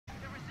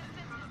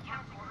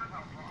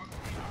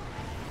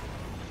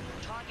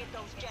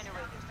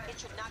generators. It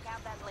should knock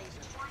out that laser.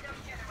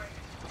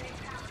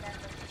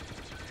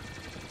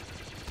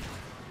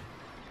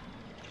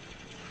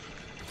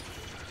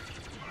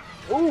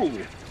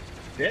 Ooh,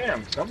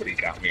 damn! Somebody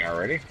got me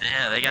already.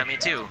 Yeah, they got me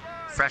too.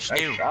 Fresh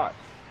Nice new. shot.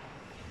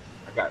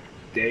 I got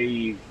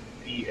Day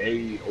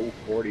DA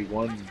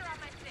 041.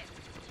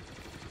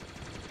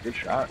 Good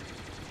shot.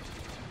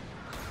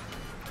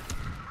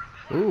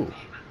 Ooh.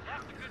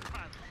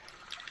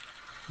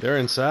 They're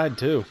inside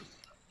too.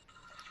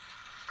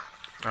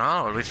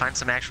 Oh, did we find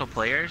some actual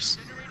players?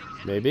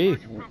 Maybe.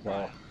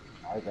 Okay.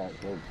 I got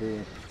good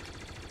too.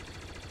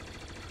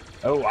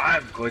 Oh,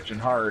 I'm glitching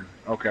hard.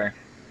 Okay.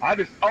 I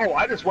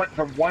just went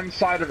from one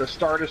side of the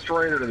Star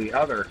Destroyer to the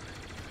other.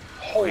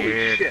 Holy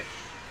Weird. shit.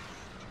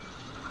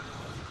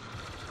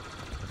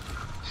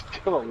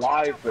 Still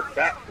alive, but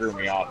that threw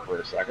me off for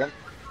a second.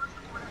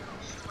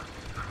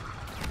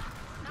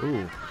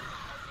 Ooh.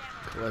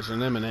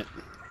 Collision imminent.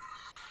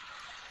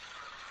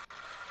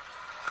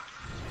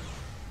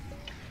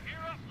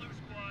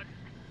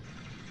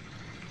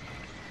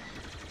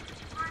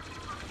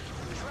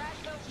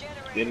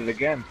 Did it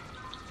again.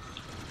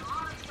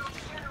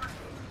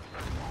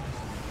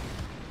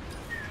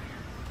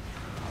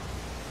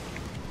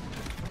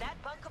 That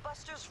bunker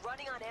buster's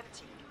running on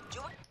empty.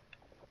 Do it.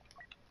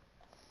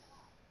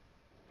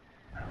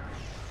 Let's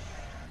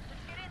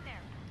get in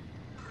there.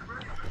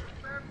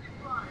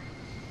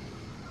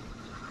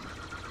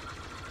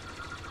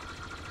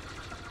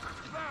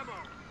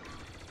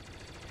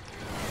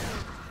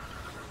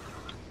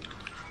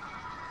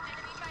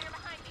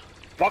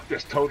 Fuck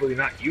this totally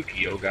not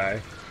Yukio guy.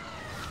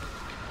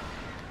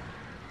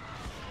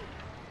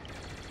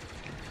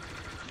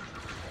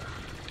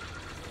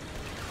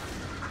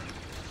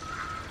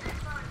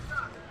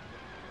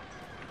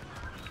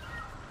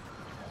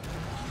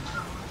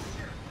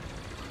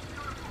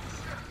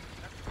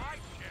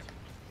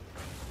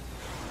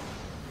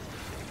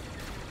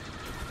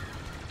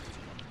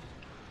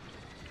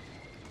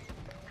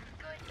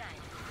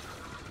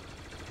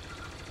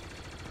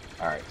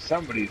 Alright,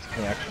 somebody's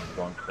connection's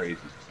going crazy,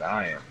 because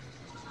I am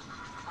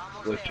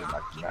glitching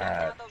like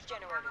mad.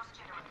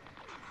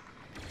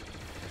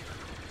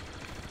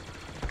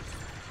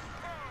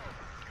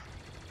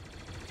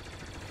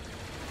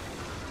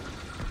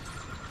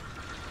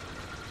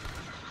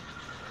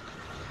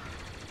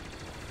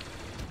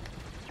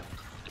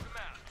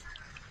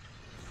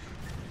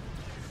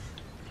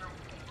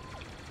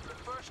 The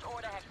First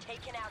Order have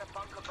taken out a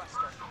bunker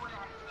buster.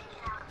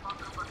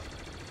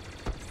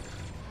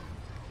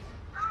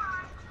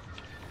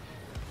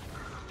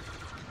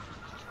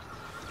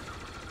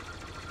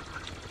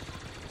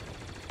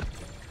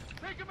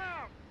 Take him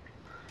out!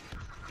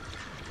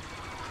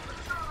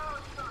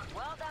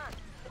 Well done.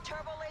 The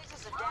turbo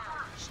lasers are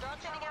down. Start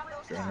thinning out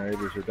those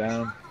Generators are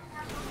down.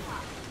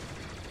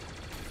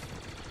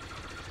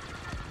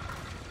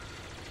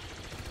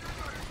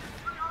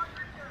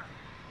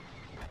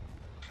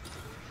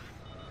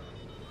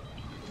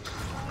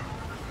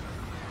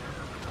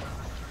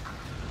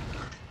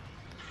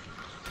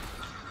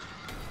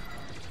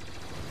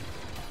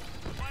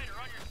 Fighter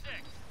on your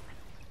six.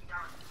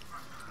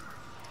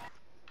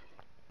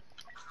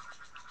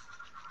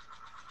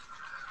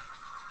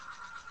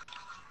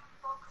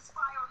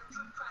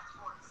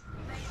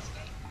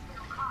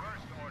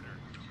 First order.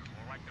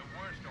 More like the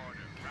worst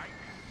order, right?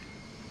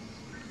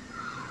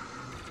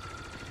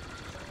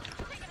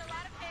 Taking a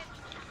lot of hits.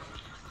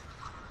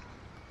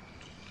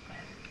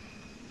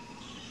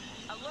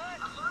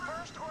 Alert!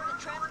 First Order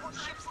transport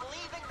ships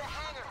leaving the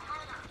hangar.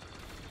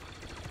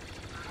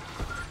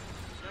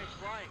 Nice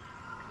flying.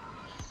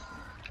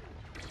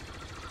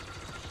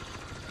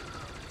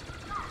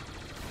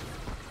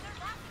 They're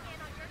locking in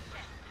on your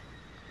ship.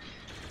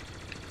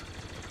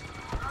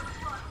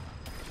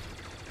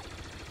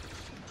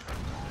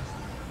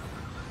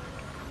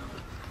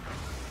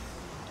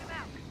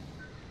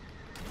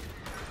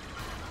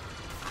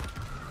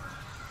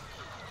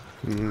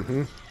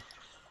 Mm-hmm.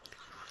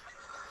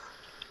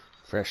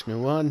 Fresh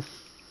new one.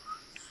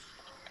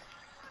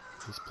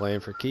 He's playing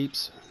for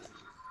keeps.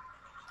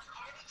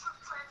 Enemy troop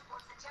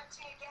transports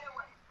attempting a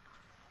getaway.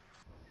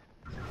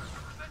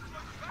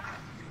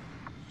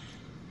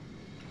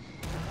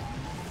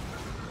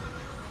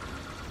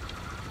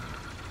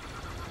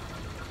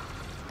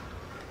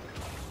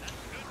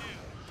 Good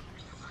news.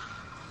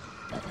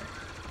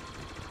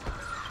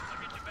 I'll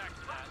get you back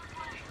to that.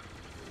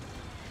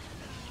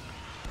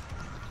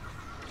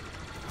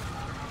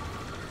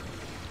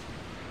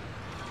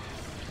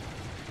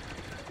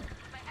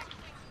 My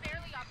X-Wing's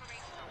barely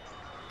operational.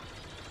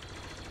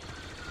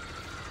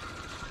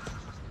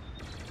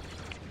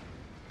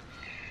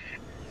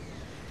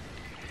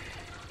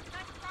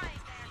 Nice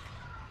flying, man.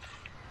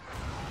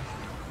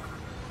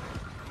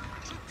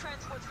 Troop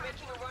transport's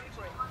making a run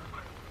for it.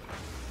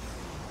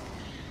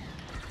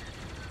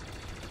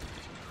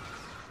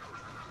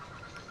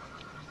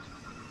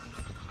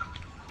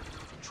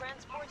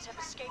 Transports have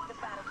escaped the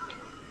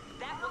battlefield.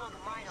 That will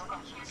undermine our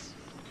efforts.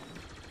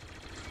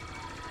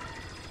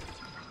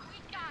 We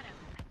got him.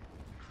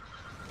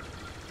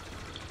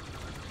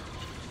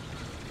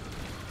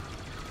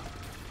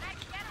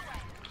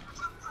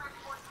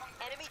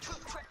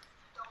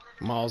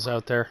 Maul's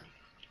out there.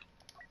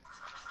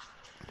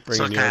 So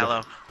Bringing Yoda.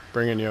 Kylo.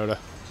 Bringing Yoda.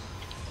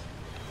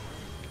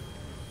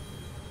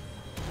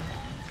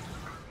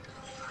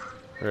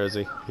 Where is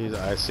he?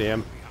 I see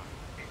him.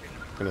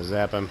 Gonna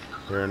zap him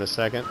here in a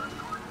second.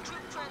 Troop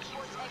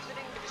transports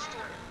exiting the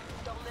destroyer.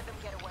 Don't let them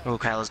get away. Oh,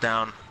 Kylo's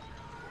down.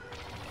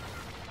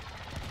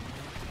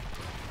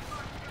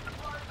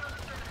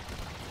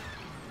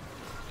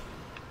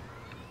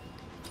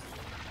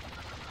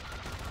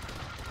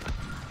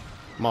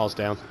 Maul's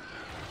down.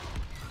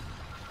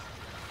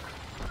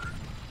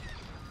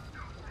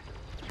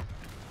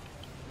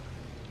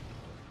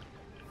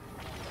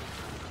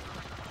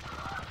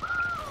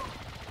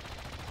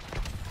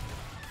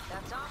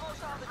 That's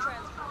almost all the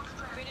transports.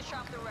 Finish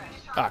off the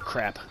rest. Ah,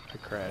 crap. I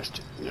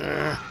crashed.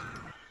 Ugh.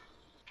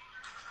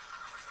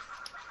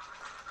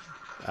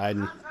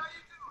 Iden.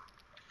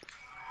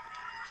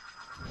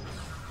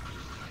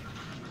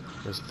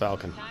 Where's the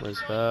Falcon? Where's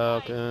the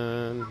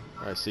Falcon?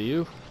 I see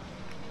you.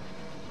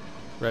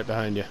 Right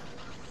behind you.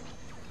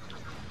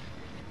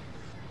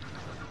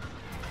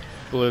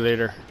 Blue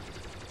leader.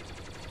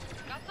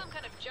 Got some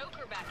kind of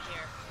joker back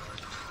here.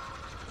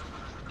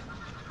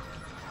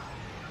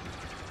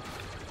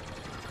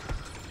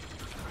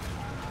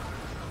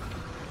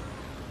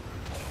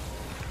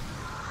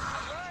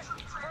 Alert!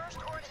 First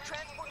order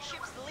transport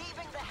ships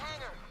leaving the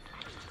hangar.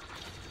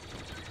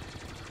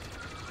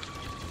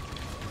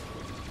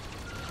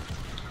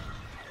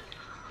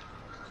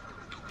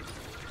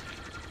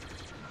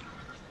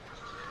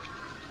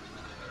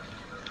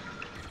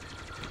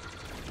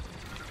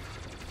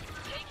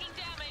 Taking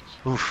damage.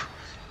 Oof.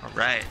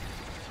 Alright.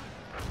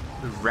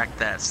 We wrecked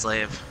that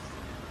slave.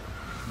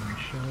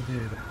 We sure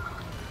did.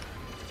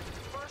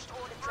 First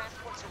order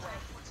transports away.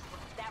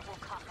 That will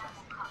cover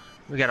us.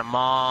 We got a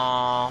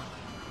Maul.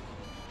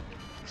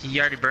 He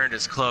already burned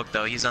his cloak,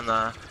 though. He's on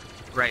the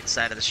right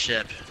side of the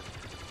ship.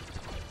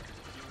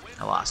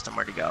 I lost him.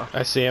 Where'd he go?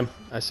 I see him.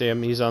 I see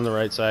him. He's on the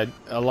right side.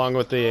 Along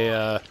with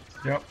the,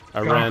 Yep.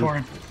 A Going Ren. for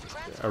him.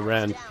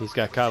 Ren. He's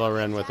got Kylo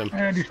Ren with him.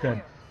 And he's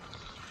dead.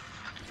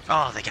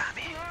 Oh, they got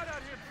me.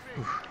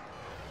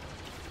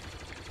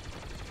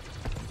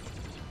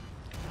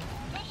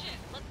 Push it.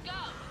 Let's go.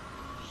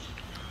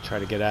 Try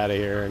to get out of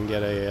here and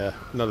get a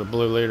another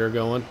blue leader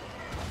going.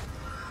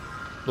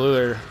 Blue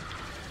leader.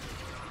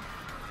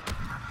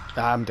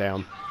 Ah, I'm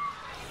down.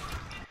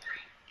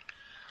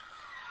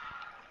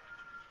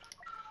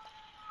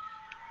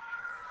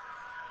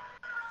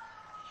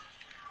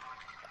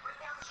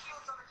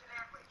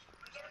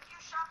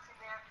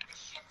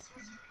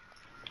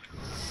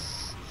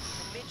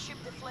 The midship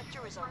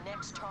deflector is our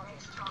next target.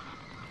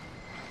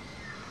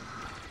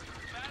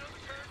 Battle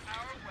turned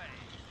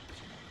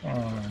our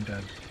way. Oh, I'm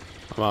dead.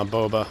 I'm on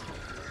Boba.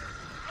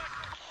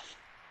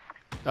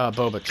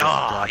 Boba just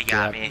Oh, dropped. he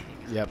got Yep. me.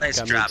 Yep, Nice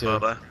got drop, me too.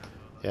 Boba.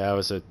 Yeah, it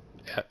was a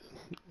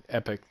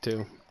epic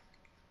too.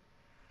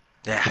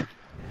 Yeah.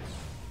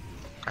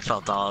 I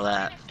felt all of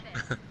that.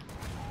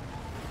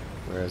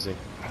 Where is he?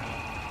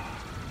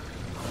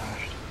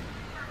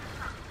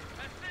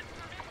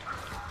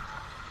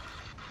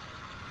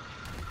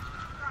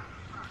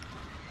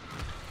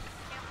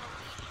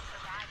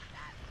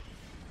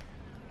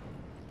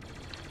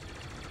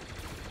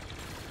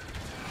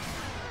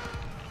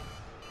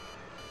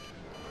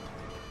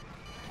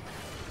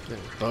 There's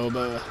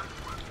Boba.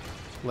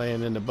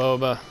 Laying into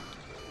Boba.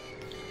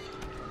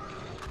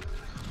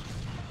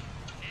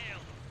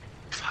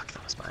 Fuck,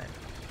 that was mine.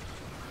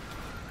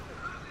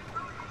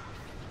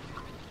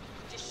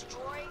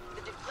 Destroy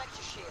the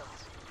deflector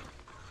shields.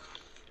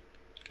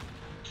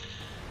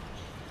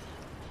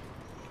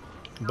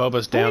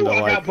 Boba's down Ooh, to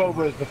I like got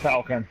Boba as the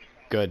Falcon.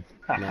 good.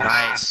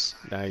 Nice.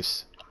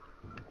 Nice.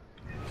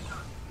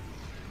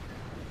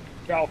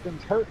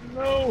 Falcon's hurting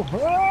though.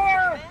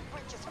 Ah! Command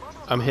bridge is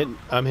vulnerable.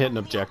 I'm hitting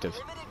objective.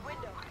 Limited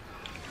window.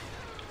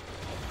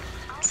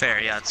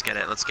 Fair, yeah, let's get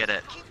it, let's get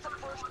it. Keep the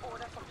first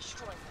order from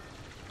destroying them.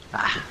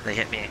 Ah, they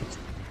hit me.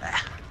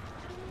 Ah.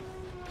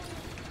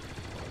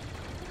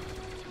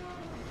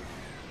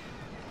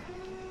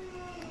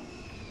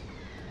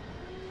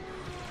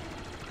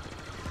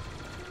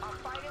 Our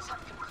fighters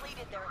have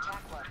completed their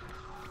attack run.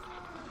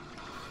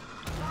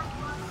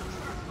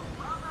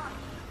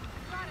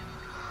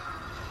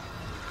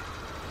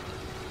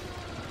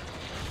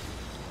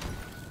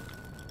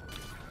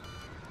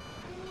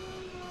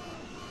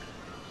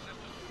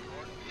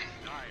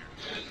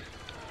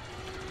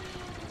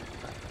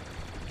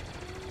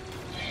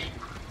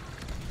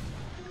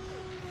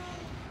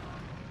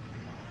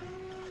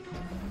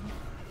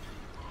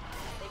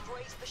 They've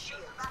raised the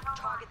shields.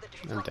 Target the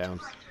deflectors. I'm down.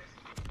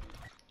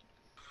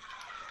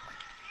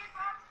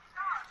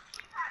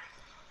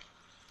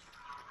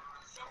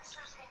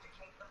 Sensors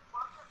indicate the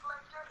front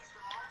deflector is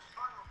the most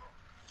vulnerable.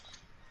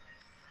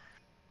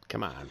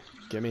 Come on,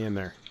 get me in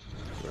there.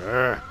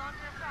 Urgh.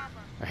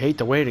 I hate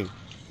the waiting.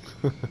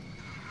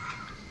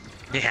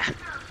 Yeah.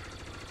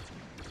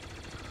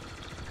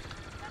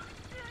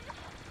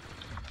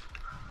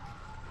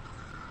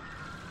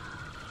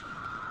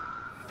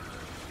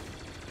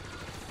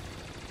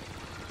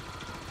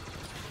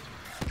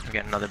 We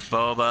got another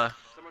boba.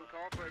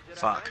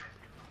 Fuck.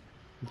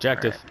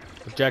 Objective.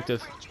 Objective.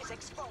 Bridge is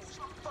exposed.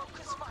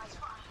 Focus fire.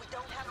 We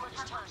don't have much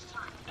time.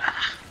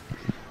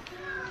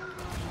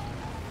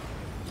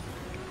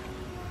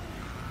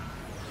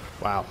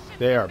 Wow,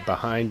 they are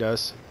behind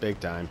us big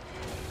time.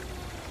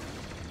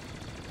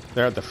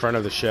 They're at the front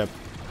of the ship,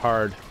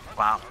 hard.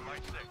 Wow.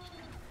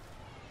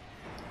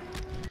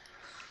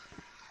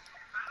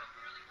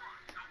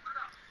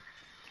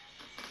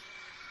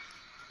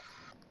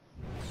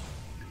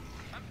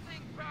 I'm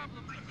seeing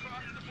problems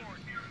across the board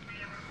here.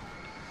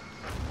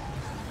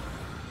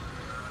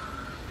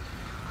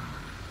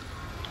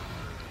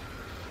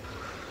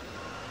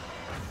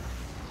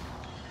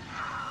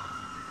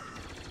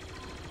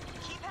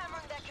 Keep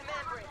hammering that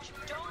command bridge.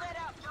 Don't let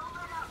up.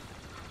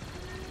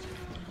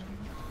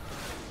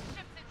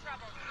 Ship's in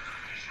trouble.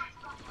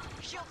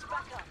 Shields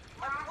back up.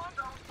 Everyone,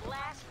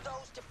 blast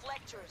those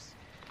deflectors.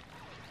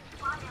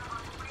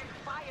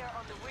 Fire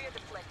on the rear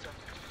deflector.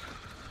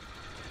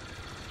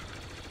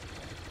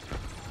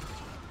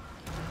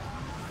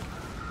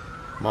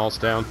 Maul's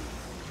down.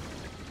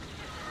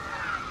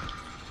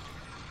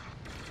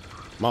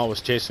 Maul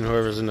was chasing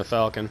whoever's in the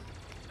Falcon.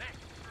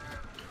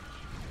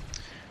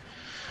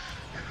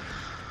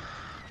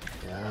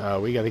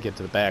 We gotta get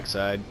to the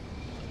backside.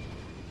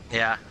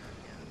 Yeah.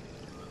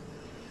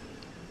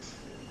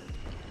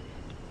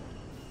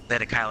 They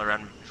had a Kylo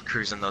Ren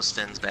cruising those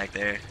fins back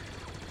there.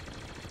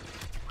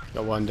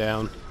 Got one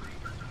down.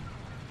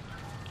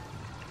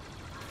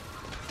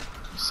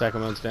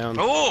 Second one's down.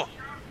 Oh!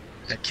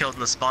 Got killed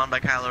in the spawn by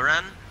Kylo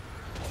Ren.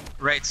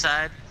 Right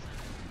side.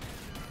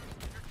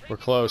 We're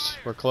close.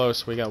 We're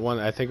close. We got one.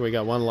 I think we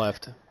got one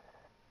left.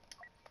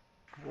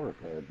 We're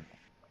good.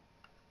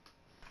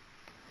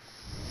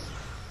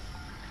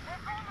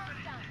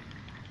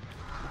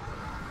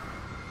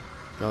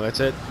 No,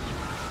 that's it.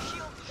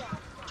 Shields down.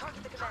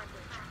 Target the command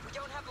bridge. We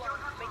don't have long.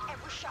 Make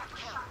every shot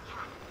count.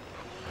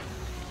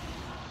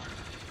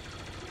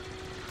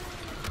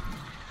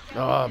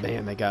 Oh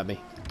man, they got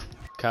me.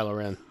 Kylo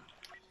Ren.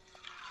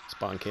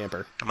 Spawn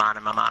camper. I'm on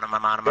him, I'm on him,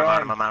 I'm on him, I'm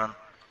on him, I'm on him.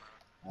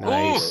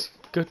 Nice.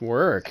 Good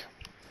work.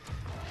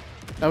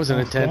 That was an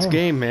intense fun.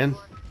 game, man.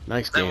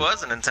 Nice That game.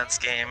 was an intense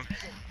game.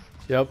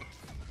 Yep.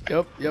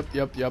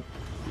 Yep.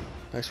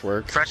 Nice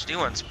work. Fresh new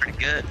one's pretty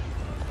good.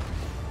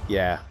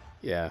 Yeah.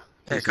 Had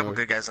a He's couple no,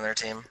 good guys on their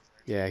team.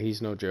 Yeah,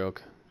 he's no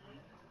joke.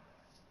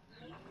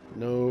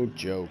 No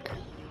joke.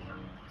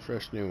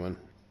 Fresh new one.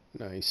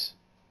 Nice.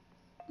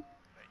 They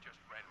just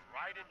ran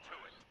right into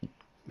it.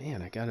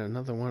 Man, I got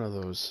another one of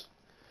those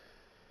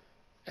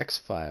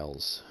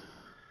X-Files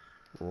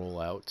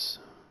rollouts.